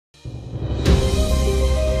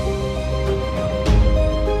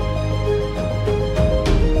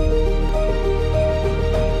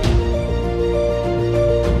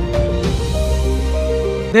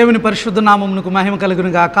దేవుని పరిశుద్ధ నామమునకు మహిమ కలుగును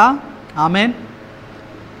గాక. ఆమేన్.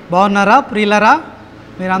 బాగున్నారా ప్రియులరా?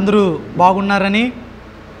 మీరందరూ బాగున్నారని,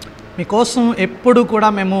 మీకోసం ఎప్పుడు కూడా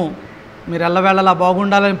మీరు ఎల్లవేళలా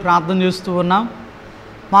బాగుండాలని ప్రార్థన చేస్తూ ఉన్నాం.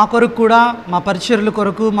 మా కొరకు కూడా, మా పరిచర్యల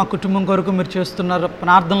కొరకు, మా కుటుంబం కొరకు మీరు చేస్తున్న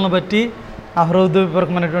ప్రార్థనలు బట్టి నా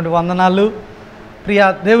హృదయపూర్వకమైనటువంటి వందనాలు. ప్రియ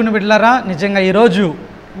దేవుని బిడ్డలారా, నిజంగా ఈరోజు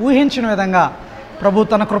ఊహించిన విధంగా ప్రభు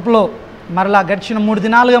తన కృపలో మరలా గడిచిన 3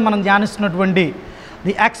 దినాలుగా మనం ధ్యానిస్తున్నటువంటి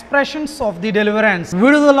the expressions of the deliverance,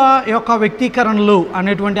 విడుదల యొక్క వ్యక్తీకరణలు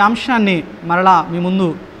అనేటువంటి అంశాన్ని మరలా మీ ముందు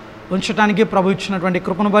ఉంచడానికి ప్రభు ఇచ్చినటువంటి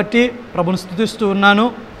కృపను బట్టి ప్రభుని స్తుతిస్తూ ఉన్నాను.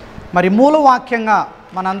 మరి మూల వాక్యంగా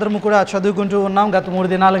మనందరము కూడా చదువుకుంటూ ఉన్నాం గత 3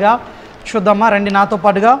 దినాలుగా. చూద్దామా? రండి నాతో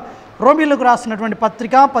పాటుగా. రోమీయులకు రాసినటువంటి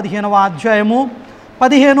పత్రిక 15వ అధ్యాయము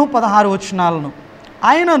 15-16 వచనాలను.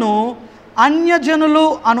 ఆయనను అన్యజనులు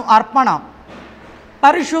అను అర్పణ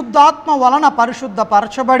పరిశుద్ధాత్మ వలన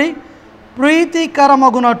పరిశుద్ధపరచబడి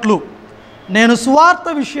ప్రీతికరమగునట్లు నేను సువార్త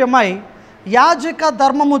విషయమై యాజక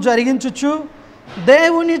ధర్మము జరిగించుచు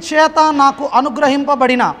దేవుని చేత నాకు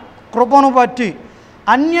అనుగ్రహింపబడిన కృపను బట్టి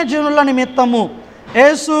అన్యజనుల నిమిత్తము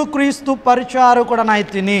యేసుక్రీస్తు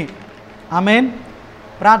పరిచారకుడనైతిని. ఆమేన్.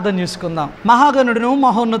 ప్రార్థన చేసుకుందాం. మహాగణుడును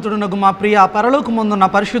మహోన్నతుడునగు మా ప్రియ పరలోకమందున్న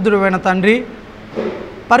పరిశుద్ధుడైన తండ్రి,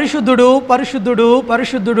 పరిశుద్ధుడు పరిశుద్ధుడు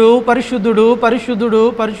పరిశుద్ధుడు పరిశుద్ధుడు పరిశుద్ధుడు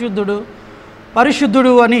పరిశుద్ధుడు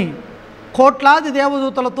పరిశుద్ధుడు అని కోట్లాది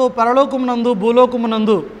దేవదూతలతో పరలోకమునందు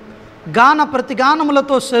భూలోకమునందు గాన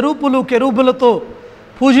ప్రతిగానములతో శరూపులు కెరూబులతో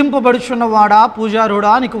పూజింపబడుచున్నవాడా,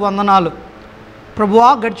 పూజారుడా, నీకు వందనాలు. ప్రభువా,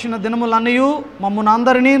 గడిచిన దినములన్నయూ మమ్మల్ని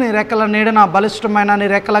అందరినీ నీ రెక్కల నీడన బలిష్టమైన నీ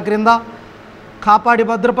రెక్కల క్రింద కాపాడి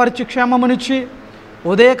భద్రపరిచి క్షేమమునిచ్చి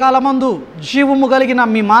ఉదయకాలమందు జీవము కలిగిన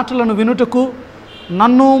మీ మాటలను వినుటకు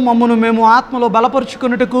నన్ను మమ్మను మేము ఆత్మలో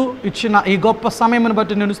బలపరుచుకున్నట్టుకు ఇచ్చిన ఈ గొప్ప సమయమును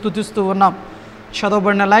బట్టి నేను స్తుతిస్తూ ఉన్నాం.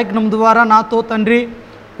 చదవబడిన లేఖనం ద్వారా నాతో తండ్రి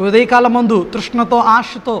ఉదయకాలమందు తృష్ణతో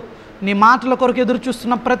ఆశతో నీ మాటల కొరకు ఎదురు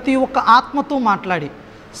చూస్తున్న ప్రతి ఒక్క ఆత్మతో మాట్లాడి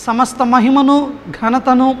సమస్త మహిమను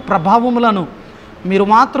ఘనతను ప్రభావములను మీరు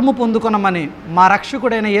మాత్రము పొందుకొనమని మా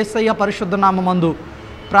రక్షకుడైన యేసయ్య పరిశుద్ధ నామమందు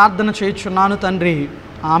ప్రార్థన చేయుచున్నాను తండ్రి.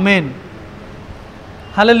 ఆమేన్.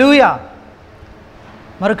 హల్లెలూయా.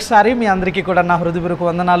 మరొకసారి మీ అందరికీ కూడా నా హృదయపూర్వక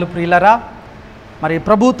వందనాలు ప్రియులరా. మరి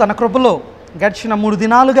ప్రభు తన కృపలో గడిచిన 3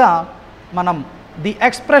 దినాలుగా మనం the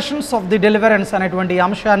expressions of the deliverance అనేటువంటి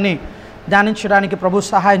అంశాన్ని ధ్యానించడానికి ప్రభు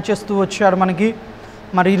సహాయం చేస్తూ వచ్చాడు మనకి.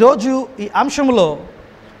 మరి ఈరోజు ఈ అంశంలో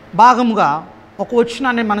భాగముగా ఒక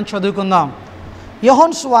వచనాన్ని మనం చదువుకుందాం.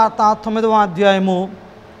 యోహాను సువార్త 9వ అధ్యాయము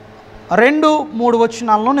 2-3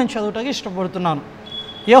 వచనాలను నేను చదువుటకి ఇష్టపడుతున్నాను.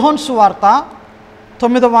 యోహాను సువార్త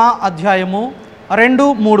 9వ అధ్యాయము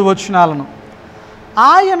 2-3 వచనాలను.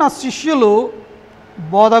 ఆయన శిష్యులు,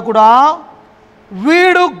 బోధకుడా,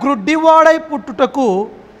 వీడు గ్రుడ్డివాడై పుట్టుటకు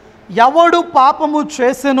ఎవడు పాపము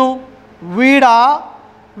చేసెను, వీడా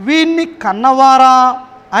వీణ్ణి కన్నవారా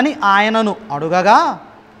అని ఆయనను అడుగగా,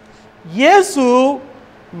 యేసు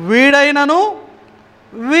వీడైనను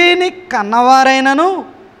వీని కన్నవారైనను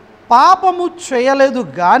పాపము చేయలేదు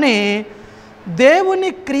గాని దేవుని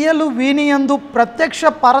క్రియలు వీనియందు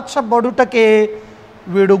ప్రత్యక్షపరచబడుటకే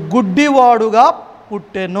వీడు గుడ్డివాడుగా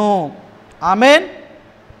పుట్టెను. ఆమేన్.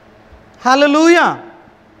 హల్లెలూయా.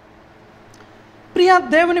 ప్రియ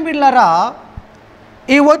దేవుని బిడ్డలారా,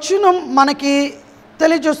 ఈ వచనం మనకి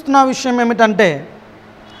తెలియజేస్తున్న విషయం ఏమిటంటే,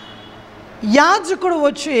 యాజకుడు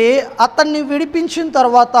వచ్చి అతన్ని విడిపించిన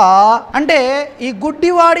తర్వాత, అంటే ఈ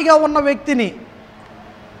గుడ్డివాడిగా ఉన్న వ్యక్తిని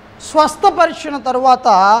స్వస్థపరిచిన తర్వాత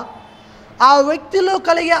ఆ వ్యక్తిలో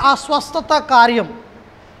కలిగే ఆ స్వస్థత కార్యం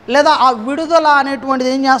లేదా ఆ విడుదల అనేటువంటిది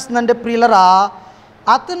ఏం చేస్తుందంటే ప్రియులరా,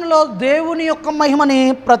 అతనిలో దేవుని యొక్క మహిమని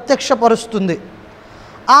ప్రత్యక్షపరుస్తుంది.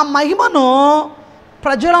 ఆ మహిమను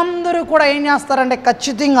ప్రజలందరూ కూడా ఏం చేస్తారంటే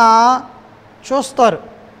ఖచ్చితంగా చూస్తారు.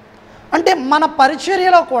 అంటే మన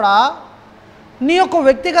పరిచర్యలో కూడా, నీ యొక్క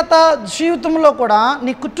వ్యక్తిగత జీవితంలో కూడా,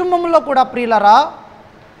 నీ కుటుంబంలో కూడా ప్రియులరా,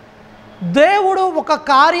 దేవుడు ఒక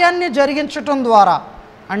కార్యాన్ని జరిగించటం ద్వారా,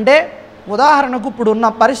 అంటే ఉదాహరణకు ఇప్పుడు ఉన్న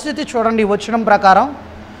పరిస్థితి చూడండి. వచనం ప్రకారం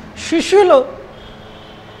శిష్యులు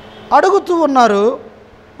అడుగుతూ ఉన్నారు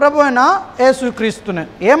ప్రభు అయిన యేసుక్రీస్తుని.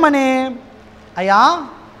 ఏమని? అయ్యా,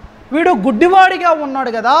 వీడు గుడ్డివాడిగా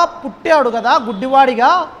ఉన్నాడు కదా, పుట్టాడు కదా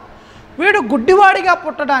గుడ్డివాడిగా. వీడు గుడ్డివాడిగా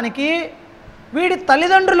పుట్టడానికి వీడి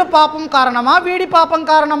తల్లిదండ్రుల పాపం కారణమా, వీడి పాపం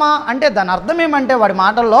కారణమా? అంటే దాని అర్థం ఏమంటే వారి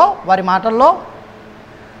మాటల్లో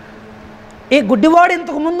ఈ గుడ్డివాడు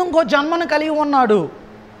ఇంతకుముందు ఇంకో జన్మను కలిగి ఉన్నాడు,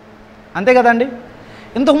 అంతే కదండి.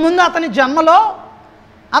 ఇంతకుముందు అతని జన్మలో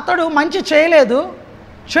అతడు మంచి చేయలేదు,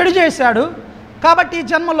 చెడు చేశాడు, కాబట్టి ఈ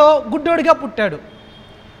జన్మలో గుడ్డోడిగా పుట్టాడు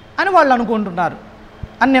అని వాళ్ళు అనుకుంటున్నారు.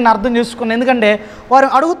 అని నేను అర్థం చేసుకున్నాను. ఎందుకంటే వారు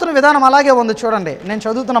అడుగుతున్న విధానం అలాగే ఉంది. చూడండి, నేను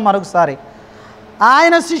చదువుతున్న మరొకసారి.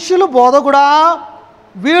 ఆయన శిష్యులు, బోధకుడా,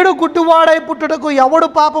 వీడు గుడ్డివాడై పుట్టుటకు ఎవడు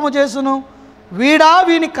పాపము చేసును? వీడా,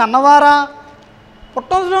 వీని కన్నవారా?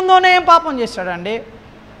 పుట్టడంలోనే ఏం పాపం చేశాడండి?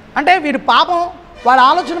 అంటే వీడి పాపం, వాడి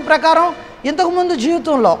ఆలోచన ప్రకారం ఇంతకుముందు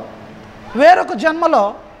జీవితంలో వేరొక జన్మలో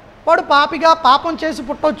వాడు పాపిగా పాపం చేసి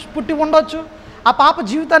పుట్టి ఉండొచ్చు. ఆ పాప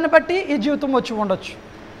జీవితాన్ని బట్టి ఈ జీవితం వచ్చి ఉండొచ్చు.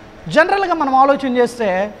 జనరల్గా మనం ఆలోచన చేస్తే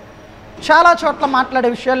చాలా చోట్ల మాట్లాడే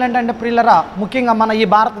విషయాలు ఏంటంటే ప్రియులరా, ముఖ్యంగా మన ఈ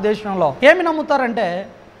భారతదేశంలో ఏమి నమ్ముతారంటే,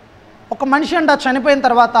 ఒక మనిషి అంట చనిపోయిన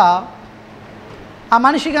తర్వాత ఆ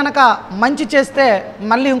మనిషి కనుక మంచి చేస్తే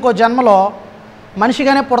మళ్ళీ ఇంకో జన్మలో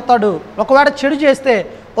మనిషిగానే పుడతాడు. ఒకవేళ చెడు చేస్తే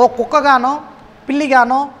ఓ కుక్కగానో,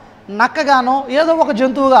 పిల్లిగానో, నక్కగానో, ఏదో ఒక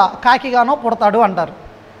జంతువుగా, కాకిగానో పుడతాడు అంటారు.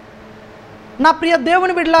 నా ప్రియ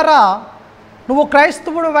దేవుని బిడ్డలారా, నువ్వు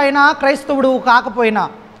క్రైస్తవుడు అయినా క్రైస్తవుడు కాకపోయినా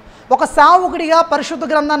ఒక సేవకుడిగా పరిశుద్ధ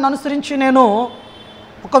గ్రంథాన్ని అనుసరించి నేను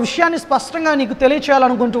ఒక విషయాన్ని స్పష్టంగా నీకు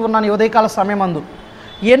తెలియచేయాలనుకుంటూ ఉన్నాను. ఈ ఉదయకాల సమయమందు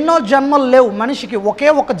ఎన్నో జన్మలు లేవు మనిషికి, ఒకే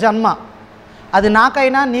ఒక జన్మ. అది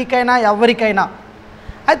నాకైనా నీకైనా ఎవరికైనా.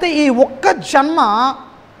 అయితే ఈ ఒక్క జన్మ,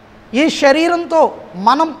 ఈ శరీరంతో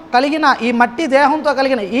మనం కలిగిన, ఈ మట్టి దేహంతో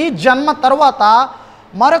కలిగిన ఈ జన్మ తర్వాత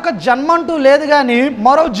మరొక జన్మ అంటూ లేదు, కానీ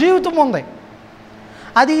మరో జీవితం ఉంది.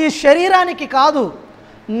 అది ఈ శరీరానికి కాదు,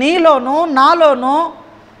 నీలోనూ నాలోనూ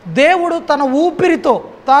దేవుడు తన ఊపిరితో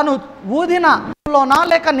తాను ఊదినలోనా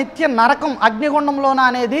లేక నిత్య నరకం అగ్నిగుండంలోనా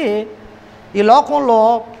అనేది ఈ లోకంలో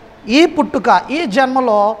ఈ పుట్టుక, ఈ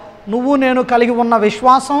జన్మలో నువ్వు నేను కలిగి ఉన్న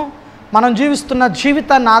విశ్వాసం, మనం జీవిస్తున్న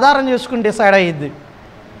జీవితాన్ని ఆధారం చేసుకుని డిసైడ్ అయ్యిద్ది.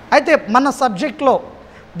 అయితే మన సబ్జెక్ట్లో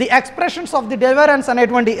the expressions of the deliverance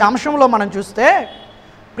అనేటువంటి అంశంలో మనం చూస్తే,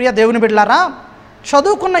 ప్రియ దేవుని బిడ్డలారా,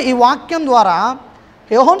 చదువుకున్న ఈ వాక్యం ద్వారా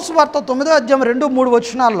యోహాను సువార్త 9వ అధ్యాయం 2-3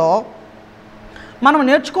 వచనాల్లో మనం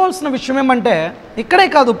నేర్చుకోవాల్సిన విషయం ఏమంటే, ఇక్కడే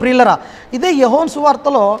కాదు ప్రియులరా, ఇదే యోహాను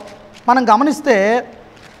సువార్తలో మనం గమనిస్తే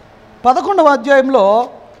 11వ అధ్యాయంలో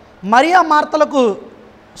మరియా మార్తలకు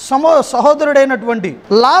సహోదరుడైనటువంటి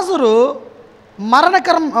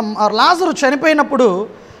లాజరు చనిపోయినప్పుడు,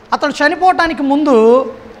 అతడు చనిపోవటానికి ముందు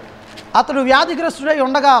అతడు వ్యాధిగ్రస్తుడై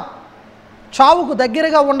ఉండగా, చావుకు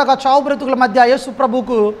దగ్గరగా ఉండగా, చావు బ్రతుకుల మధ్య యేసు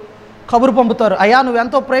ప్రభువుకు కబురు పంపుతారు. అయ్యా,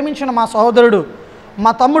 నువ్వెంతో ప్రేమించిన మా సహోదరుడు,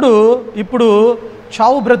 మా తమ్ముడు ఇప్పుడు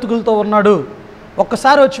చావు బ్రతుకులతో ఉన్నాడు,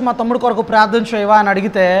 ఒక్కసారి వచ్చి మా తమ్ముడు కొరకు ప్రార్థన చేయవా అని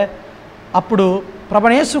అడిగితే, అప్పుడు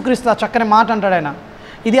ప్రభువైన యేసుక్రీస్తు ఆ చక్కని మాట అంటాడు. ఆయన,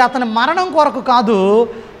 ఇది అతని మరణం కొరకు కాదు,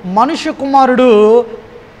 మనుష్య కుమారుడు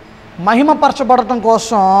మహిమపరచబడటం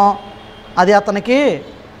కోసం అది అతనికి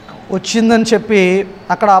వచ్చిందని చెప్పి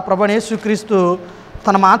అక్కడ ప్రభువైన యేసుక్రీస్తు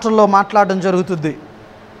తన మాటల్లో మాట్లాడడం జరుగుతుంది.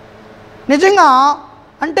 నిజంగా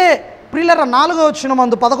అంటే ప్రియులరా, 4వ వచనం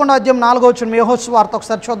మందు 11వ అధ్యాయం 4వ వచనం యోహాను సువార్త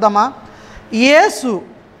ఒకసారి చూద్దామా. యేసు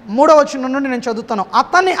 3వ వచనం నుండి నేను చదువుతాను.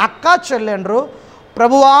 అతని అక్క చెల్లెండ్రు,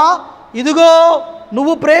 ప్రభువా, ఇదిగో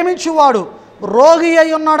నువ్వు ప్రేమించువాడు రోగి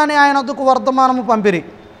అయి ఉన్నాడని ఆయన వద్దకు వర్తమానము పంపిరి.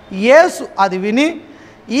 యేసు అది విని,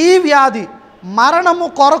 ఈ వ్యాధి మరణము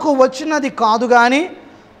కొరకు వచ్చినది కాదు, కానీ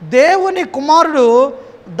దేవుని కుమారుడు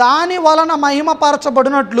దాని వలన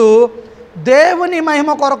మహిమపరచబడినట్లు దేవుని మహిమ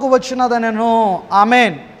కొరకు వచ్చినదనెను.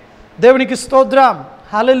 ఆమేన్. దేవునికి స్తోత్రం.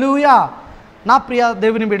 హల్లెలూయా. నా ప్రియ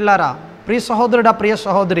దేవుని బిడ్డలారా, ప్రియ సహోదరుడా, ప్రియ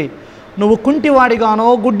సహోదరి, నువ్వు కుంటివాడిగానో,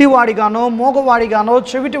 గుడ్డివాడిగానో, మూగవాడిగానో,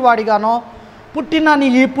 చెవిటివాడిగానో పుట్టిన నీ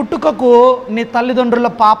ఈ పుట్టుకకు నీ తల్లిదండ్రుల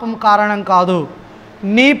పాపం కారణం కాదు,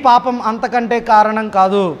 నీ పాపం అంతకంటే కారణం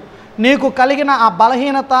కాదు. నీకు కలిగిన ఆ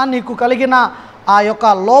బలహీనత, నీకు కలిగిన ఆ యొక్క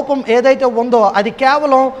లోపం ఏదైతే ఉందో, అది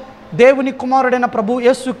కేవలం దేవుని కుమారుడైన ప్రభు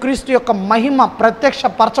యేసుక్రీస్తు యొక్క మహిమ ప్రత్యక్ష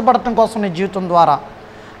పరచబడటం కోసం నీ జీవితం ద్వారా.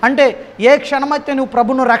 అంటే ఏ క్షణమైతే నువ్వు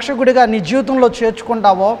ప్రభువును రక్షకుడిగా నీ జీవితంలో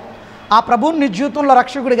చేర్చుకుంటావో, ఆ ప్రభువుని నీ జీవితంలో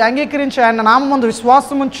రక్షకుడిగా అంగీకరించి ఆయన నామమందు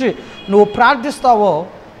విశ్వాసం ఉంచి నువ్వు ప్రార్థిస్తావో,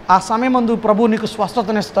 ఆ సమయమందు ప్రభువు నీకు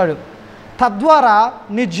స్వస్థతనిస్తాడు. తద్వారా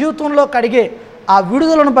నీ జీవితంలో కడిగే ఆ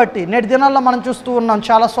విడుదలను బట్టి నేటి దినాల్లో మనం చూస్తూ ఉన్నాం,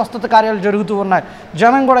 చాలా స్వస్థత కార్యాలు జరుగుతూ ఉన్నాయి.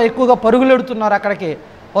 జనం కూడా ఎక్కువగా పరుగులెడుతున్నారు అక్కడికి.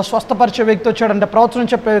 ఓ స్వస్థపరిచే వ్యక్తి వచ్చాడంటే, ప్రవచనం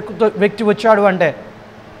చెప్పే వ్యక్తి వచ్చాడు అంటే,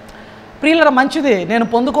 ప్రియులరా, మంచిది, నేను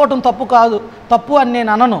పొందుకోవటం తప్పు అని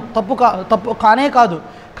నేను అనను, తప్పు కానే కాదు.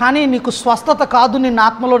 కానీ నీకు స్వస్థత కాదు నిన్ను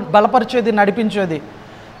ఆత్మలో బలపరిచేది, నడిపించేది.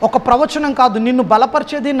 ఒక ప్రవచనం కాదు నిన్ను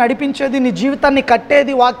బలపరిచేది, నడిపించేది, నీ జీవితాన్ని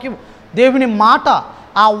కట్టేది వాక్యం, దేవుని మాట.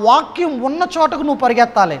 ఆ వాక్యం ఉన్న చోటకు నువ్వు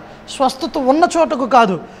పరిగెత్తాలి, స్వస్థత ఉన్న చోటకు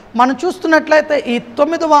కాదు. మనం చూస్తున్నట్లయితే ఈ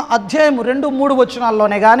 9వ అధ్యాయము 2-3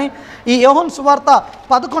 వచనాల్లోనే కానీ, ఈ యోహాను సువార్త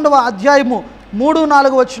 11వ అధ్యాయము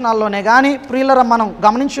 3-4 వచనాల్లోనే కానీ ప్రియులరా మనం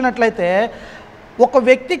గమనించినట్లయితే, ఒక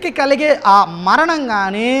వ్యక్తికి కలిగే ఆ మరణం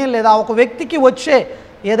కానీ, లేదా ఒక వ్యక్తికి వచ్చే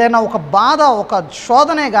ఏదైనా ఒక బాధ, ఒక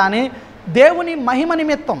శోధనే కానీ దేవుని మహిమ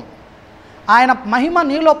నిమిత్తం, ఆయన మహిమ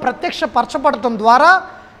నీలో ప్రత్యక్షపరచబడటం ద్వారా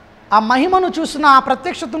ఆ మహిమను చూసిన, ఆ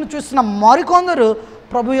ప్రత్యక్షతను చూసిన మరికొందరు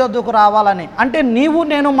ప్రభు యొద్దకు రావాలని. అంటే నీవు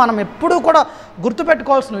నేను మనం ఎప్పుడూ కూడా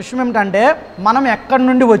గుర్తుపెట్టుకోవాల్సిన విషయం ఏమిటంటే, మనం ఎక్కడి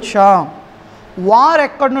నుండి వచ్చాం, వారు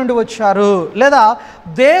ఎక్కడి నుండి వచ్చారు, లేదా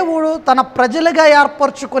దేవుడు తన ప్రజలుగా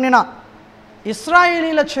ఏర్పరచుకున్న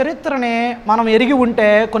ఇశ్రాయేలీల చరిత్రని మనం ఎరిగి ఉంటే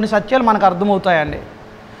కొన్ని సత్యాలు మనకు అర్థమవుతాయండి.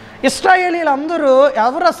 ఇశ్రాయేలీలందరూ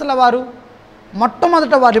ఎవరు అసలు? వారు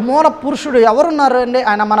మొట్టమొదట వారి మూల పురుషుడు ఎవరున్నారు అండి?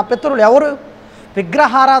 ఆయన మన పితరులు ఎవరు?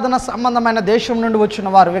 విగ్రహారాధన సంబంధమైన దేశం నుండి వచ్చిన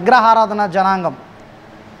వారు, విగ్రహారాధన జనాంగం.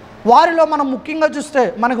 వారిలో మనం ముఖ్యంగా చూస్తే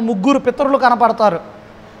మనకు ముగ్గురు పితరులు కనపడతారు.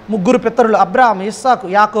 ముగ్గురు పితరులు అబ్రాహాము, ఇస్సాకు,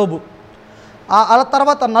 యాకోబు. ఆ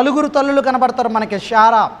తర్వాత నలుగురు తల్లులు కనపడతారు మనకి,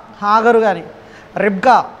 శారా, హాగరు కానీ,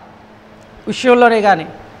 రిబ్కా విషయంలోనే కానీ,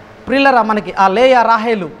 ప్రిల్లరా మనకి ఆ లేయా,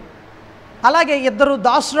 రాహేలు. అలాగే ఇద్దరు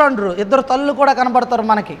దాసురాండ్రు, ఇద్దరు తల్లులు కూడా కనపడతారు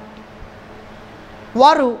మనకి.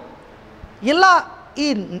 వారు ఇలా ఈ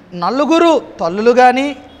నలుగురు తల్లులు కానీ,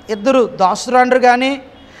 ఇద్దరు దాసురాండ్రు కానీ,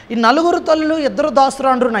 ఈ నలుగురు తల్లులు, ఇద్దరు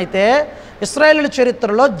దాసురాండ్రునైతే ఇశ్రాయేలు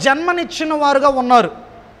చరిత్రలో జన్మనిచ్చిన వారుగా ఉన్నారు.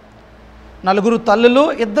 నలుగురు తల్లులు,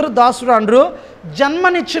 ఇద్దరు దాసురాండ్రు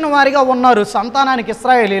జన్మనిచ్చిన వారిగా ఉన్నారు సంతానానికి,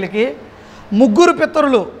 ఇశ్రాయేలీలకి. ముగ్గురు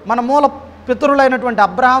పితరులు, మన మూల పితరులైనటువంటి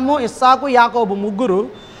అబ్రాహాము, ఇస్సాకు, యాకోబు ముగ్గురు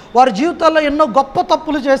వారి జీవితాల్లో ఎన్నో గొప్ప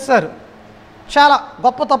తప్పులు చేశారు. చాలా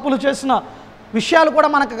గొప్ప తప్పులు చేసిన విషయాలు కూడా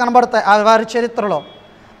మనకు కనబడతాయి వారి చరిత్రలో.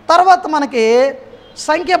 తర్వాత మనకి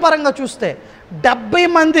సంఖ్యాపరంగా చూస్తే 70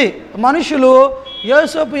 మంది మనుషులు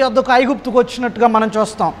యోసేపు యొద్దకు ఐగుప్తుకు వచ్చినట్టుగా మనం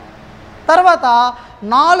చూస్తాం. తర్వాత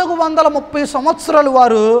 430 సంవత్సరాలు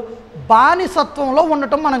వారు బానిసత్వంలో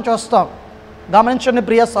ఉండటం మనం చూస్తాం. గమనించండి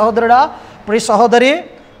ప్రియ సహోదరుడా, ప్రియ సహోదరి,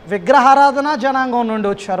 విగ్రహారాధన జనాంగం నుండి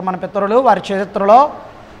వచ్చారు మన పితరులు. వారి చరిత్రలో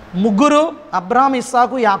ముగ్గురు అబ్రాహాము,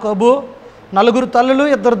 ఇస్సాకు, యాకోబు, నలుగురు తల్లులు,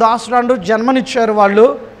 ఇద్దరు దాసురాండ్రు జన్మనిచ్చారు వాళ్ళు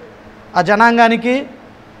ఆ జనాంగానికి.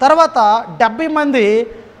 తర్వాత 70 మంది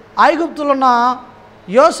ఐగుప్తులో ఉన్న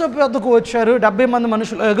యోసేపు యొద్దకు వచ్చారు. 70 మంది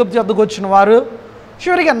మనుషులు ఐగుప్తు యొద్దకు వచ్చిన వారు.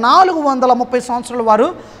 చివరిగా 430 సంవత్సరాలు వారు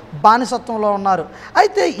బానిసత్వంలో ఉన్నారు.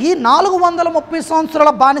 అయితే ఈ 430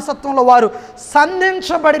 సంవత్సరాల బానిసత్వంలో వారు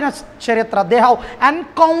సంధించబడిన చరిత్ర, దే హ్యావ్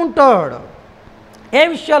ఎన్కౌంటర్డ్. ఏ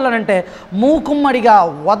విషయాల్లోనంటే మూకుమ్మడిగా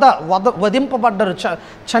వధింపబడ్డారు,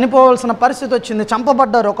 చనిపోవాల్సిన పరిస్థితి వచ్చింది,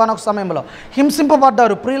 చంపబడ్డారు, ఒకానొక సమయంలో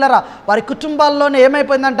హింసింపబడ్డారు. ప్రియులరా, వారి కుటుంబాల్లోనే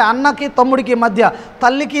ఏమైపోయిందంటే అన్నకి తమ్ముడికి మధ్య,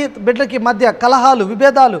 తల్లికి బిడ్డకి మధ్య కలహాలు,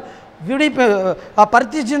 విభేదాలు,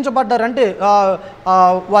 పరిత్యజించబడ్డారు. అంటే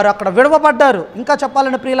వారు అక్కడ విడవబడ్డారు. ఇంకా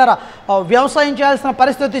చెప్పాలంటే ప్రియులరా, వ్యవసాయం చేయాల్సిన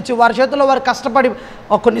పరిస్థితి ఇచ్చి వారి చేతుల్లో వారు కష్టపడి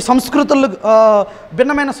కొన్ని సంస్కృతులు,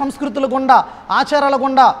 భిన్నమైన సంస్కృతుల గుండా, ఆచారాల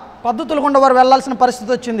గుండా, పద్ధతుల గుండా వారు వెళ్ళాల్సిన పరిస్థితి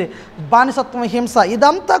వచ్చింది. బానిసత్వం, హింస,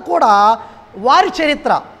 ఇదంతా కూడా వారి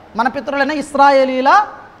చరిత్ర, మన పితరులైన ఇశ్రాయేలీల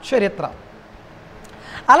చరిత్ర.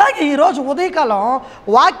 అలాగే ఈరోజు ఉదయకాలం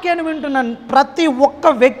వాక్యాన్ని వింటున్న ప్రతి ఒక్క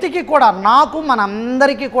వ్యక్తికి కూడా, నాకు,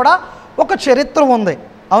 మనందరికీ కూడా ఒక చరిత్ర ఉంది.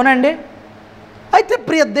 అవునండి? అయితే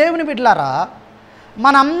ప్రియ దేవుని బిడ్డలారా,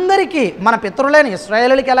 మనందరికీ, మన పితరులైన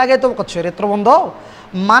ఇశ్రాయేలీలకి ఎలాగైతే ఒక చరిత్ర ఉందో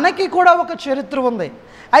మనకి కూడా ఒక చరిత్ర ఉంది.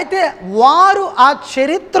 అయితే వారు ఆ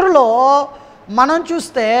చరిత్రలో మనం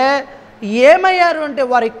చూస్తే ఏమయ్యారు అంటే,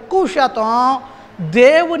 వారు ఎక్కువ శాతం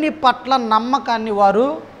దేవుని పట్ల నమ్మకాన్ని వారు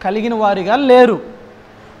కలిగిన వారిగా లేరు.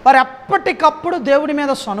 వారు ఎప్పటికప్పుడు దేవుడి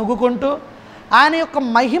మీద సనుగుకుంటూ, ఆయన యొక్క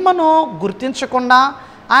మహిమను గుర్తించకుండా,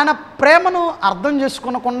 ఆయన ప్రేమను అర్థం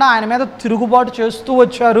చేసుకోకుండా ఆయన మీద తిరుగుబాటు చేస్తూ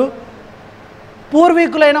వచ్చారు.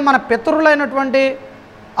 పూర్వీకులైన మన పితరులైనటువంటి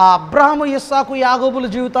ఆ అబ్రాహాము, ఇస్సాకు, యాకోబుల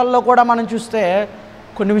జీవితాల్లో కూడా మనం చూస్తే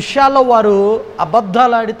కొన్ని విషయాల్లో వారు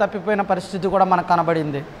అబద్ధాలాడి తప్పిపోయిన పరిస్థితి కూడా మనకు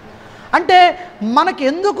కనబడింది. అంటే మనకి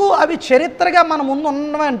ఎందుకు అవి చరిత్రగా మన ముందు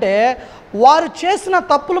ఉన్నవంటే, వారు చేసిన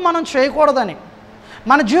తప్పులు మనం చేయకూడదని,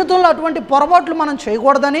 మన జీవితంలో అటువంటి పొరపాట్లు మనం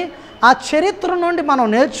చేయకూడదని, ఆ చరిత్ర నుండి మనం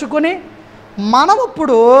నేర్చుకుని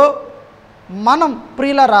మనం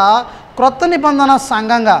ప్రియులరా క్రొత్త నిబంధన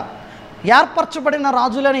సంఘంగా, ఏర్పరచబడిన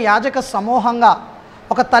రాజులని యాజక సమూహంగా,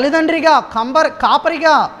 ఒక తల్లిదండ్రిగా,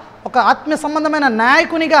 కాపరిగా, ఒక ఆత్మీయ సంబంధమైన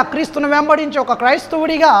నాయకునిగా, క్రీస్తుని వెంబడించి ఒక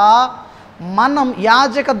క్రైస్తవుడిగా మనం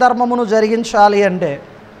యాజక ధర్మమును జరిగించాలి. అంటే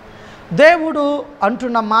దేవుడు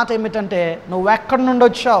అంటున్న మాట ఏమిటంటే, నువ్వు ఎక్కడి నుండి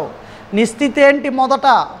వచ్చావు, నీ స్థితి ఏంటి మొదట,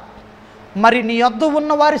 మరి నీ యొద్ద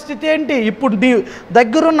ఉన్న వారి స్థితి ఏంటి, ఇప్పుడు నీ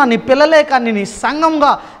దగ్గరున్న నీ పిల్లలే కానీ నీ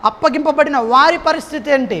సంఘంగా అప్పగింపబడిన వారి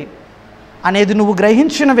పరిస్థితి ఏంటి అనేది నువ్వు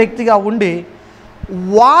గ్రహించిన వ్యక్తిగా ఉండి,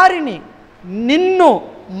 వారిని, నిన్ను,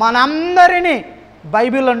 మనందరినీ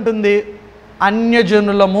బైబిల్ అంటుంది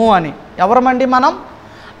అన్యజనులము అని. ఎవరమండి మనం?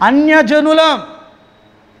 అన్యజనులం.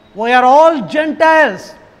 We are all Gentiles.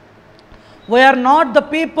 We are not the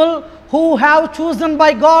people who have chosen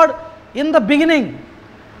by God in the beginning.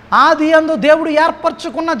 ఆది యందు దేవుడు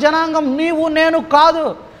ఏర్పరచుకున్న జనాంగం నీవు నేను కాదు.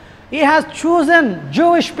 He has chosen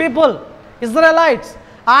Jewish people, Israelites.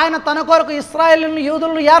 ఆయన తన కొరకు ఇశ్రాయేలును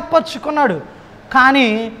యూదులను ఏర్పరచుకున్నాడు. కానీ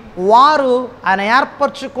వారు ఆయన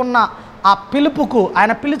ఏర్పరచుకున్న ఆ పిలుపుకు,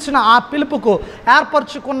 ఆయన పిలిచిన ఆ పిలుపుకు,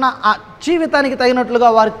 ఏర్పరచుకున్న ఆ జీవితానికి తగినట్లుగా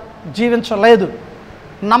వారు జీవించలేదు.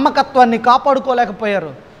 నమ్మకత్వాన్ని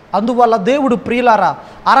కాపాడుకోలేకపోయారు. అందువల్ల దేవుడు ప్రియులారా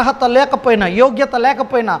అర్హత లేకపోయినా, యోగ్యత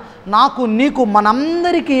లేకపోయినా నాకు నీకు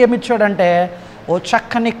మనందరికీ ఏమిచ్చాడంటే ఓ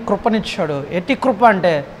చక్కని కృపనిచ్చాడు. ఎట్టి కృప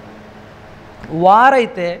అంటే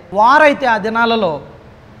వారైతే ఆ దినాలలో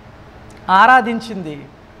ఆరాధించింది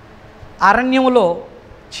అరణ్యములో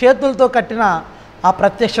చేతులతో కట్టిన ఆ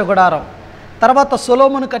ప్రత్యక్ష గుడారం, తర్వాత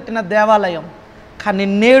సొలొమోను కట్టిన దేవాలయం. కానీ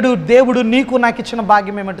నేడు దేవుడు నీకు నాకు ఇచ్చిన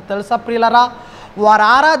భాగ్యం ఏమంటే తెలుసా ప్రియులారా, వారు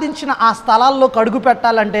ఆరాధించిన ఆ స్థలాల్లోకి అడుగు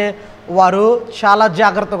పెట్టాలంటే వారు చాలా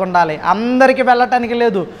జాగ్రత్తగా ఉండాలి. అందరికీ వెళ్ళటానికి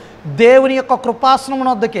లేదు. దేవుని యొక్క కృపాసనం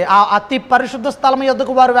వద్దకి, ఆ అతి పరిశుద్ధ స్థలం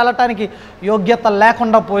యొద్దకు వారు వెళ్ళటానికి యోగ్యత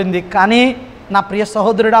లేకుండా పోయింది. కానీ నా ప్రియ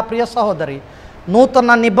సహోదరుడా, ప్రియ సహోదరి,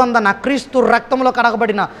 నూతన నిబంధన క్రీస్తు రక్తంలో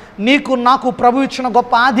కడగబడిన నీకు నాకు ప్రభు ఇచ్చిన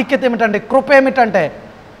గొప్ప ఆధిక్యత ఏమిటంటే, కృప ఏమిటంటే,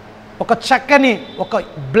 ఒక చక్కని ఒక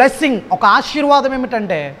బ్లెస్సింగ్, ఒక ఆశీర్వాదం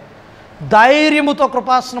ఏమిటంటే ధైర్యముతో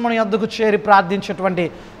కృపాసనమును యొద్దకు చేరి ప్రార్థించేటువంటి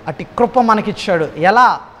అట్టి కృప మనకిచ్చాడు. ఎలా?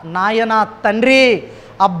 నాయన తండ్రి,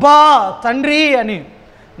 అబ్బా తండ్రి అని,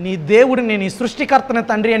 నీ దేవుడిని, నీ సృష్టికర్తని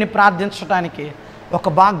తండ్రి అని ప్రార్థించడానికి ఒక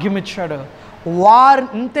భాగ్యం ఇచ్చాడు.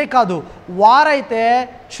 అంతేకాదు, వారైతే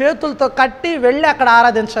చేతులతో కట్టి వెళ్ళి అక్కడ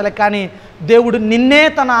ఆరాధించాలి. కానీ దేవుడు నిన్నే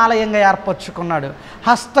తన ఆలయంగా ఏర్పరచుకున్నాడు.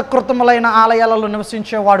 హస్తకృతములైన ఆలయాలలో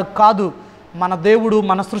నివసించేవాడు కాదు. మన దేవుడు,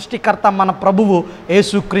 మన సృష్టికర్త, మన ప్రభువు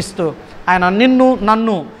యేసుక్రీస్తు. ఆయన నిన్ను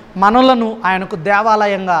నన్ను మనలను ఆయనకు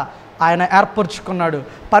దేవాలయంగా ఆయన ఏర్పరచుకున్నాడు.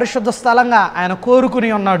 పరిశుద్ధ స్థలంగా ఆయన కోరుకుని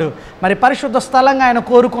ఉన్నాడు. మరి పరిశుద్ధ స్థలంగా ఆయన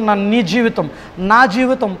కోరుకున్న నీ జీవితం, నా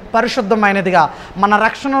జీవితం పరిశుద్ధమైనదిగా, మన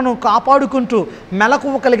రక్షణను కాపాడుకుంటూ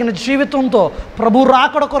మెలకువ కలిగిన జీవితంతో ప్రభు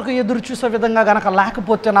రాకడ కొరకు ఎదురు చూసే విధంగా గనక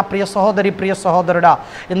లేకపోతే నా ప్రియ సహోదరి, ప్రియ సహోదరుడా,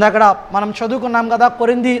 ఇందాక మనం చదువుకున్నాం కదా,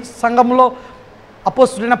 కొరింథీ సంఘంలో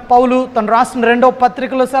అపోస్తలుడైన పౌలు తను రాసిన 2వ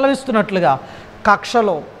పత్రికలో సెలవిస్తున్నట్లుగా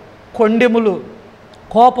కక్షలు, కొండెములు,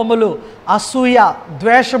 కోపములు, అసూయ,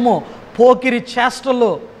 ద్వేషము, పోకిరి చేష్టలు,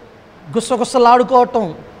 గుసగుసలాడుకోవటం,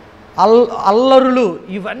 అల్లరులు,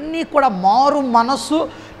 ఇవన్నీ కూడా మారు మనస్సు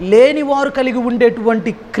లేని వారు కలిగి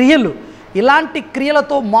ఉండేటువంటి క్రియలు. ఇలాంటి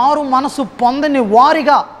క్రియలతో మారు మనసు పొందని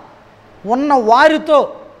వారిగా ఉన్న వారితో,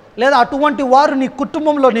 లేదా అటువంటి వారు నీ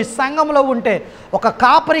కుటుంబంలో, నీ సంఘంలో ఉంటే, ఒక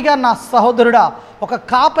కాపరిగా నా సహోదరుడా, ఒక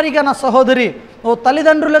కాపరిగా నా సహోదరి, ఓ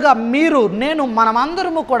తల్లిదండ్రులుగా మీరు, నేను,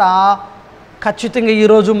 మనమందరము కూడా ఖచ్చితంగా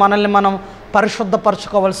ఈరోజు మనల్ని మనం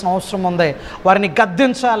పరిశుద్ధపరచుకోవాల్సిన అవసరం ఉంది. వారిని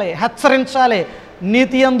గద్దించాలి, హెచ్చరించాలి,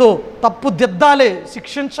 నీతి యందు తప్పు దిద్దాలి,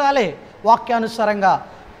 శిక్షించాలి. వాక్యానుసారంగా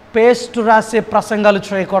పేస్ట్ రాసే ప్రసంగాలు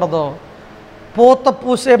చేయకూడదు, పూత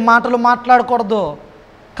పూసే మాటలు మాట్లాడకూడదు.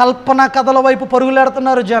 కల్పన కథల వైపు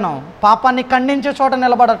పరుగులెడుతున్నారు జనం. పాపాన్ని ఖండించే చోట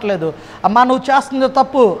నిలబడట్లేదు. అమ్మా నువ్వు చేస్తుంది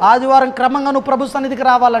తప్పు, ఆదివారం క్రమంగా నువ్వు ప్రభు సన్నిధికి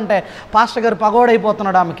రావాలంటే పాస్టర్ గారు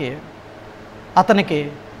పగోడైపోతున్నాడు అతనికి.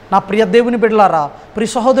 నా ప్రియ దేవుని బిడ్డలారా, ప్రియ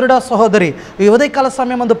సహోదరుడా, సహోదరి, ఈ ఉదయకాల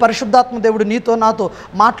సమయమందు పరిశుద్ధాత్మ దేవుడు నీతో నాతో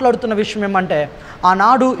మాట్లాడుతున్న విషయం ఏమంటే,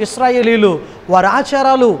 ఆనాడు ఇశ్రాయేలీలు వారి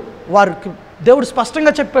ఆచారాలు, వారికి దేవుడు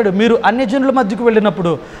స్పష్టంగా చెప్పాడు, మీరు అన్యజనుల మధ్యకు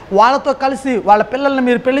వెళ్ళినప్పుడు వాళ్ళతో కలిసి వాళ్ళ పిల్లల్ని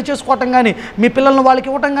మీరు పెళ్లి చేసుకోవటం కానీ, మీ పిల్లల్ని వాళ్ళకి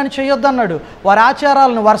ఇవ్వటం కానీ చేయొద్దన్నాడు. వారి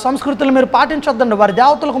ఆచారాలను, వారి సంస్కృతులను మీరు పాటించొద్దన్నాడు, వారి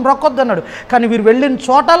దేవతలకు మొక్కొద్దన్నాడు. కానీ వీరు వెళ్ళిన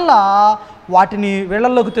చోటల్లా వాటిని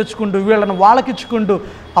వీళ్ళల్లోకి తెచ్చుకుంటూ, వీళ్ళని వాళ్ళకిచ్చుకుంటూ,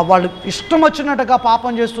 వాళ్ళు ఇష్టం వచ్చినట్టుగా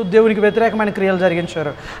పాపం చేస్తూ దేవునికి వ్యతిరేకమైన క్రియలు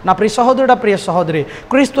జరిగించారు. నా ప్రియ సహోదరుడా, ప్రియ సహోదరి,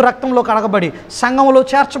 క్రీస్తు రక్తంలో కడగబడి సంఘంలో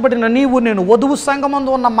చేర్చబడిన నీవు నేను, వధువు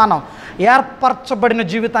సంఘమందు ఉన్న మనం ఏర్పరచబడిన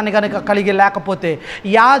జీవితాన్ని కనుక కలిగి లేకపోతే,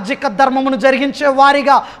 యాజక ధర్మమును జరిగించే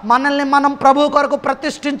వారిగా మనల్ని మనం ప్రభు కొరకు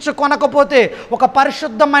ప్రతిష్ఠించుకొనకపోతే, ఒక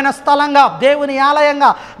పరిశుద్ధమైన స్థలంగా, దేవుని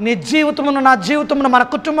ఆలయంగా నీ జీవితమును, నా జీవితమును, మన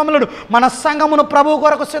కుటుంబములను, మన సంఘమును ప్రభు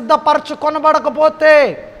కొరకు సిద్ధపరచుకొనబడకపోతే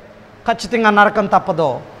ఖచ్చితంగా నరకం తప్పదు.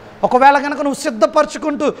 ఒకవేళ కనుక నువ్వు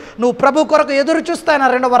సిద్ధపరచుకుంటూ నువ్వు ప్రభు కొరకు ఎదురు చూస్తాయి,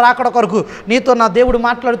 2వ రాకడ కొరకు, నీతో నా దేవుడు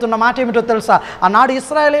మాట్లాడుతున్న మాట ఏమిటో తెలుసా? ఆనాడు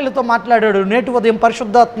ఇశ్రాయేలీయులతో మాట్లాడాడు, నేటి ఉదయం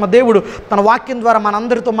పరిశుద్ధాత్మ దేవుడు తన వాక్యం ద్వారా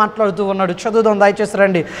మనందరితో మాట్లాడుతూ ఉన్నాడు. చదువుదాం దయచేసి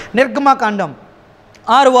రండి. నిర్గమకాండం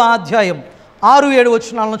 6వ అధ్యాయం 6-7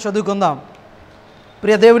 వచనాలను చదువుకుందాం.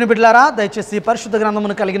 ప్రియ దేవుని బిడ్డలారా, దయచేసి పరిశుద్ధ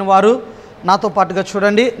గ్రంథమును కలిగిన వారు నాతో పాటుగా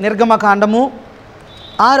చూడండి. నిర్గమకాండము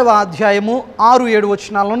 6వ అధ్యాయము 6-7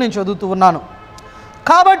 వచనాలను నేను చదువుతూ ఉన్నాను.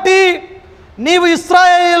 కాబట్టి నీవు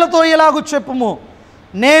ఇశ్రాయేలుతో ఇలాగూ చెప్పుము,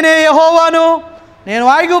 నేనే యెహోవాను, నేను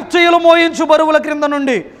ఐగుప్తీయులు మోయించు బరువుల క్రింద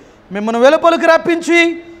నుండి మిమ్మల్ని వెలుపలికి రప్పించి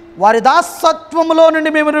వారి దాసత్వములో నుండి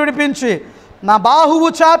మిమ్మల్ని విడిపించి నా బాహువు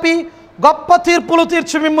చాపి గొప్ప తీర్పులు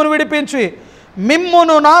తీర్చి మిమ్మును విడిపించి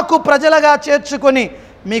మిమ్మును నాకు ప్రజలుగా చేర్చుకొని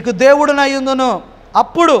మీకు దేవుడునయ్యుందును.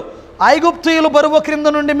 అప్పుడు ఐగుప్తీయులు బరువు క్రింద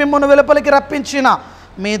నుండి మిమ్మును వెలుపలికి రప్పించిన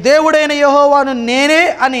మీ దేవుడైన యెహోవాను నేనే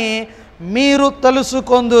అని మీరు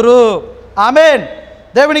తెలుసుకొందురు. ఆమేన్.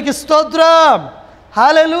 దేవునికి స్తోత్రం.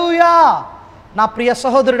 హల్లెలూయా. నా ప్రియ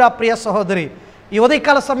సహోదరుడా, ప్రియ సహోదరి, ఈ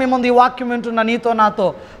ఉదయకాల సమయం ముందు ఈ వాక్యం వింటున్న నీతో నాతో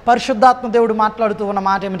పరిశుద్ధాత్మ దేవుడు మాట్లాడుతూ ఉన్న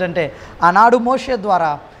మాట ఏమిటంటే, ఆనాడు మోషే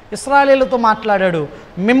ద్వారా ఇశ్రాయేలీయులతో మాట్లాడాడు.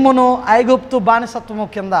 మిమ్మును ఐగుప్తు బానిసత్వము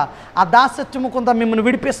కింద, ఆ దాసత్వము కింద మిమ్మల్ని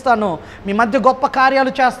విడిపిస్తాను, మీ మధ్య గొప్ప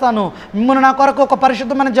కార్యాలు చేస్తాను, మిమ్మల్ని నా కొరకు ఒక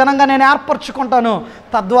పరిశుద్ధమైన జనంగా నేను ఏర్పరచుకుంటాను,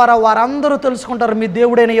 తద్వారా వారందరూ తెలుసుకుంటారు మీ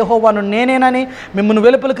దేవుడైన యెహోవాను నేనేనని, మిమ్మల్ని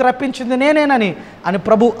వెలుపలికి రప్పించింది నేనేనని అని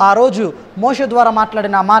ప్రభు ఆ రోజు మోషే ద్వారా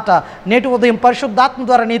మాట్లాడిన ఆ మాట నేటి ఉదయం పరిశుద్ధాత్మ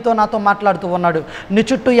ద్వారా నీతో నాతో మాట్లాడుతూ ఉన్నాడు. నీ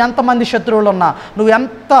చుట్టూ ఎంతమంది శత్రువులు ఉన్నా, నువ్వు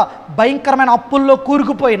ఎంత భయంకరమైన అప్పుల్లో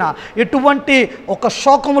కూరుకుపోయినా, ఎటువంటి ఒక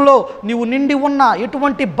శోకములో నీవు నిండి ఉన్నా,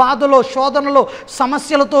 ఎటువంటి బాధలో శోధనలో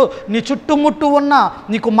సమస్యలతో నీ చుట్టుముట్టు ఉన్నా,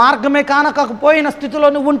 నీకు మార్గమే కానకపోయిన స్థితిలో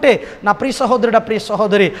నువ్వు ఉంటే, నా ప్రియ సహోదరుడా, ప్రియ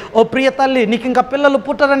సహోదరి, ఓ ప్రియ తల్లి, నీకు ఇంకా పిల్లలు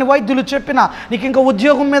పుట్టరని వైద్యులు చెప్పినా, నీకు ఇంకా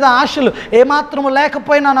ఉద్యోగం మీద ఆశలు ఏమాత్రము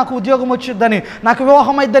లేకపోయినా, నాకు ఉద్యోగం వచ్చిద్దని, నాకు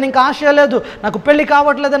వివాహం అయిద్దని ఇంకా ఆశ లేదు, నాకు పెళ్లి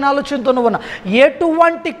కావట్లేదని ఆలోచనతో నువ్వు ఉన్నా,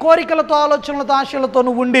 ఎటువంటి కోరికలతో ఆలోచనలతో ఆశలతో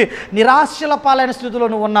నువ్వు ఉండి నిరాశల పాలైన స్థితిలో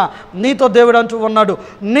నువ్వు ఉన్నా, నీతో దేవుడు అంటూ ఉన్నాడు,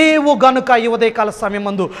 నీవు గనుక ఈ ఉదయకాల సమయం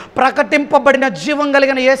ముందు ప్రకటింపబడిన జీవం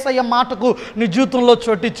కలిగిన యేసయ్య మాటకు నీ జీవితంలో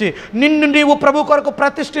చోటిచ్చి నిన్ను నీవు ప్రభు కొరకు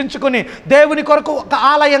ప్రతిష్ఠించుకుని దేవుని కొరకు ఒక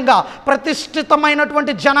ఆలయంగా,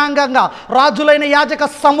 ప్రతిష్ఠితమైనటువంటి జనాంగంగా, రాజులైన యాజక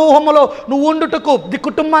సమూహములో నువ్వు ఉండుటకు, నీ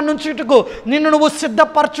కుటుంబాన్ని నుంచుటకు నిన్ను నువ్వు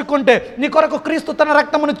సిద్ధపరచుకుంటే, నీ కొరకు క్రీస్తు తన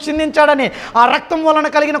రక్తమును చిందించాడని, ఆ రక్తం వలన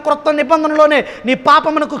కలిగిన క్రొత్త నిబంధనలోనే నీ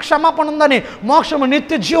పాపమునకు క్షమాపణ ఉందని, మోక్షము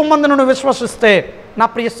నిత్య జీవమందును నువ్వు విశ్వసిస్తే, నా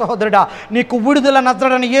ప్రియ సహోదరుడా, నీకు విడుదల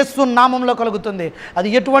నజరేయుడైన యేసు నామంలో కలుగుతుంది. అది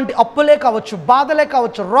ఎటువంటి అప్పులే కావచ్చు, బాధలే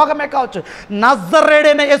కావచ్చు, రోగమే కావచ్చు,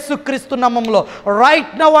 నజరేయుడైన యేసు క్రీస్తు నామంలో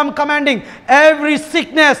right now I'm commanding every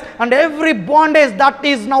sickness and every bondage that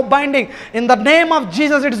is now binding in the name of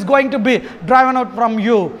Jesus. It is going to be driven out from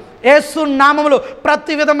you. యేసు నామములో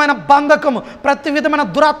ప్రతి విధమైన బంధకము, ప్రతి విధమైన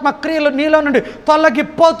దురాత్మ క్రియలు నీలో నుండి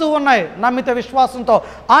తొలగిపోతూ ఉన్నాయి. నమ్మితే విశ్వాసంతో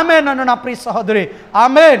ఆమేన్ అను నా ప్రియ సహోదరి,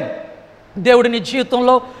 ఆమేన్. దేవుడి నీ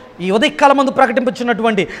జీవితంలో ఈ ఉదయకాలం ముందు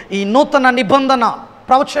ప్రకటించున్నటువంటి ఈ నూతన నిబంధన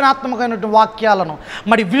ప్రవచనాత్మకమైనటువంటి వాక్యాలను,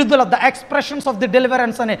 మరి విడుదల, the expressions of the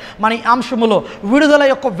deliverance అనే మన ఈ అంశములో విడుదల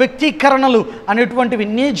యొక్క వ్యక్తీకరణలు అనేటువంటివి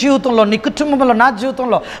నీ జీవితంలో, నీ కుటుంబంలో, నా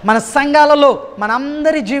జీవితంలో, మన సంఘాలలో, మన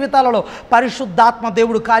అందరి జీవితాలలో పరిశుద్ధాత్మ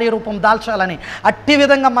దేవుడు కార్యరూపం దాల్చాలని, అట్టి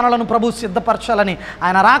విధంగా మనలను ప్రభు సిద్ధపరచాలని,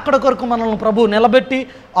 ఆయన రాకడ కొరకు మనల్ని ప్రభు నిలబెట్టి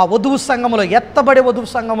ఆ వధువు సంఘములో, ఎత్తబడే వధువు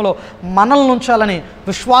సంఘములో మనల్ని ఉంచాలని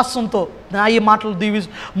విశ్వాసంతో నా ఈ మాటలు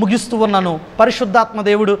ముగిస్తూ ఉన్నాను. పరిశుద్ధాత్మ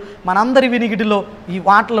దేవుడు మనందరి వినికిడిలో ఈ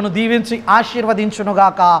మాటలను దీవించి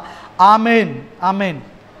ఆశీర్వదించునుగాక. Amen, amen.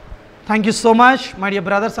 Thank you so much my dear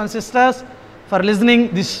brothers and sisters for listening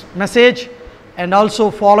this message and also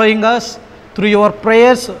following us through your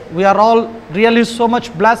prayers. We are all really so much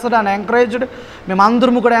blessed and encouraged.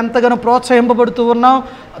 మేమందరము కూడా ఎంతగానో ప్రోత్సహింపబడుతూ ఉన్నాం,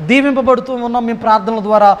 దీవింపబడుతూ ఉన్నాం. మీ ప్రార్థనల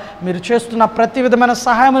ద్వారా మీరు చేస్తున్న ప్రతి విధమైన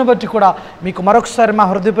సహాయాన్ని బట్టి కూడా మీకు మరొకసారి మా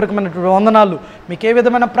హృదయపూర్వకమైనటువంటి వందనాలు. మీకు ఏ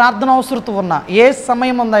విధమైన ప్రార్థన అవసరం ఉన్నా, ఏ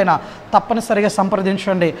సమయం ఉందైనా తప్పనిసరిగా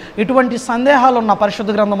సంప్రదించండి. ఇటువంటి సందేహాలు ఉన్న పరిశుద్ధ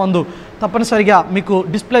గ్రంథం అందు తప్పనిసరిగా మీకు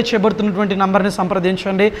డిస్ప్లే చేయబడుతున్నటువంటి నంబర్ని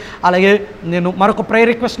సంప్రదించండి. అలాగే నేను మరొక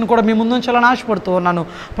ప్రేయర్ రిక్వెస్ట్ని కూడా మీ ముందు ఉంచాలని ఆశపడుతూ ఉన్నాను.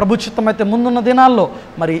 ప్రభు చిత్తమైతే ముందున్న దినాల్లో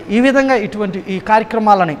మరి ఈ విధంగా ఇటువంటి ఈ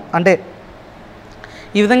కార్యక్రమాలని, అంటే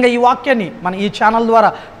ఈ విధంగా ఈ వాక్యాన్ని మన ఈ ఛానల్ ద్వారా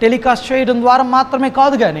టెలికాస్ట్ చేయడం ద్వారా మాత్రమే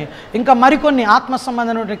కాదు, కానీ ఇంకా మరికొన్ని ఆత్మ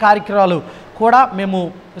సంబంధమైనటువంటి కార్యక్రమాలు కూడా మేము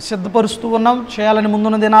సిద్ధపరుస్తూ ఉన్నాం చేయాలని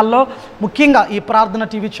ముందున్న దినాల్లో. ముఖ్యంగా ఈ ప్రార్థన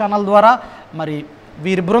టీవీ ఛానల్ ద్వారా మరి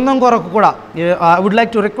వీరి బృందం కొరకు కూడా I would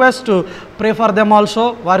like to request to pray for them also.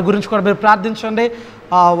 వారి గురించి కూడా మీరు ప్రార్థించండి.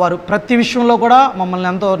 వారు ప్రతి విషయంలో కూడా మమ్మల్ని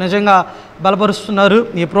ఎంతో నిజంగా బలపరుస్తున్నారు.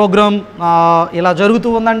 ఈ ప్రోగ్రాం ఇలా జరుగుతూ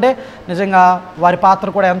ఉందంటే నిజంగా వారి పాత్ర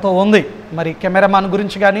కూడా ఎంతో ఉంది. మరి కెమెరామాన్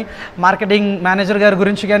గురించి కానీ, మార్కెటింగ్ మేనేజర్ గారి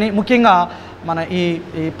గురించి కానీ, ముఖ్యంగా మన ఈ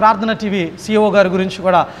ప్రార్థన టీవీ CEO గారి గురించి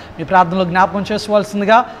కూడా మీ ప్రార్థనలో జ్ఞాపకం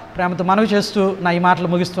చేసుకోవాల్సిందిగా ప్రేమతో మనవి చేస్తూ నా ఈ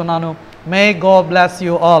మాటలు ముగిస్తున్నాను. May God bless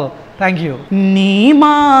you all. Thank you. నీ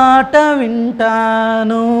మాట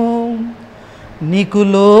వింటాను, నీకు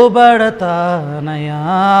లోబడతానయా,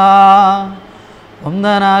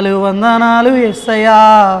 వందనాలు వందనాలు యేసయ్యా,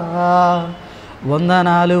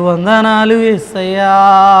 వందనాలు వందనాలు యేసయ్యా.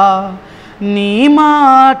 నీ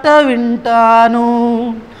మాట వింటాను,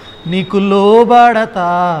 నీకు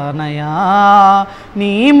లోబడతానయా,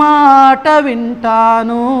 నీ మాట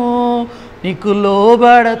వింటాను, నీకు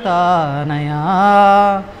లోబడతానయా.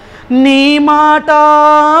 నీ మాట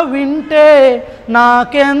వింటే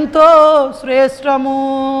నాకెంతో శ్రేష్టము,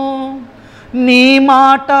 నీ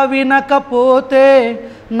మాట వినకపోతే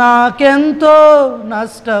నాకెంతో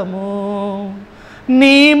నష్టము.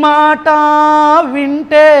 నీ మాట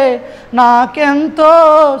వింటే నాకెంతో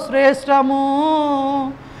శ్రేష్టము,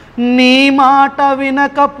 నీ మాట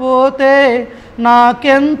వినకపోతే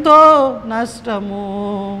నాకెంతో నష్టము.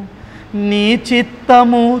 నీ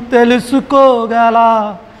చిత్తము తెలుసుకోగల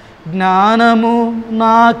జ్ఞానము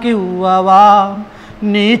నాకివ్వవా,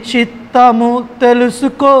 నీ చిత్తము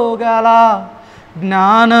తెలుసుకోగల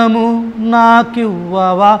జ్ఞానము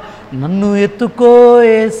నాకివ్వవా. నన్ను ఎత్తుకో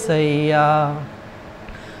యేసయ్యా,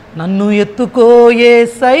 నన్ను ఎత్తుకో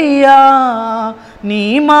యేసయ్యా, నీ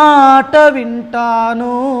మాట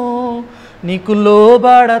వింటాను, నీకు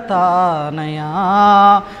లోబడతానయా.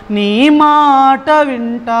 నీ మాట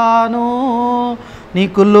వింటాను,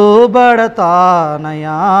 నీకు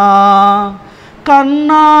లోబడతానయా.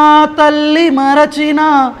 కన్నా తల్లి మరచిన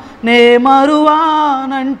నే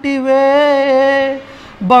మరువానంటివే,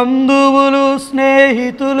 బంధువులు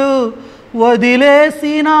స్నేహితులు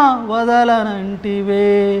వదిలేసిన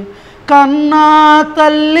వదలనంటివే. కన్నా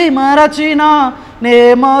తల్లి మరచిన నే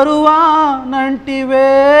మరువానంటివే,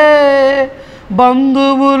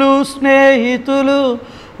 బంధువులు స్నేహితులు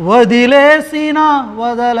వదిలేసిన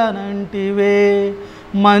వదలనంటివే.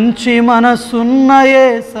 మంచి మనసున్న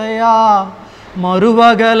యేసయ్యా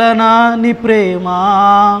మరువగలనా నీ ప్రేమ,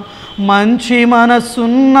 మంచి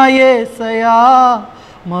మనసున్న యేసయ్యా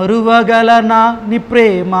మరువగలనా నీ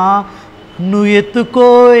ప్రేమ. నన్ను ఎత్తుకో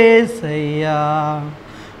యేసయ్యా,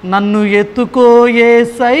 నన్ను ఎత్తుకో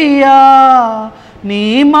యేసయ్యా, నీ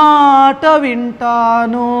మాట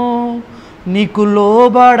వింటాను, నీకు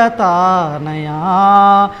లోబడతానయా.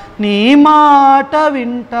 నీ మాట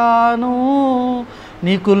వింటాను,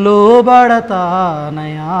 నీకు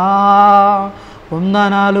లోబడతానయా.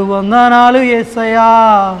 వందనాలు వందనాలు యేసయ్యా,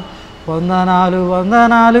 వందనాలు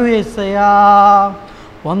వందనాలు యేసయ్యా,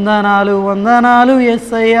 వందనాలు వందనాలు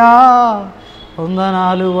యేసయ్యా,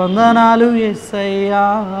 వందనాలు వందనాలు యేసయ్యా.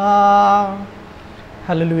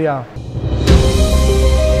 హల్లెలూయా.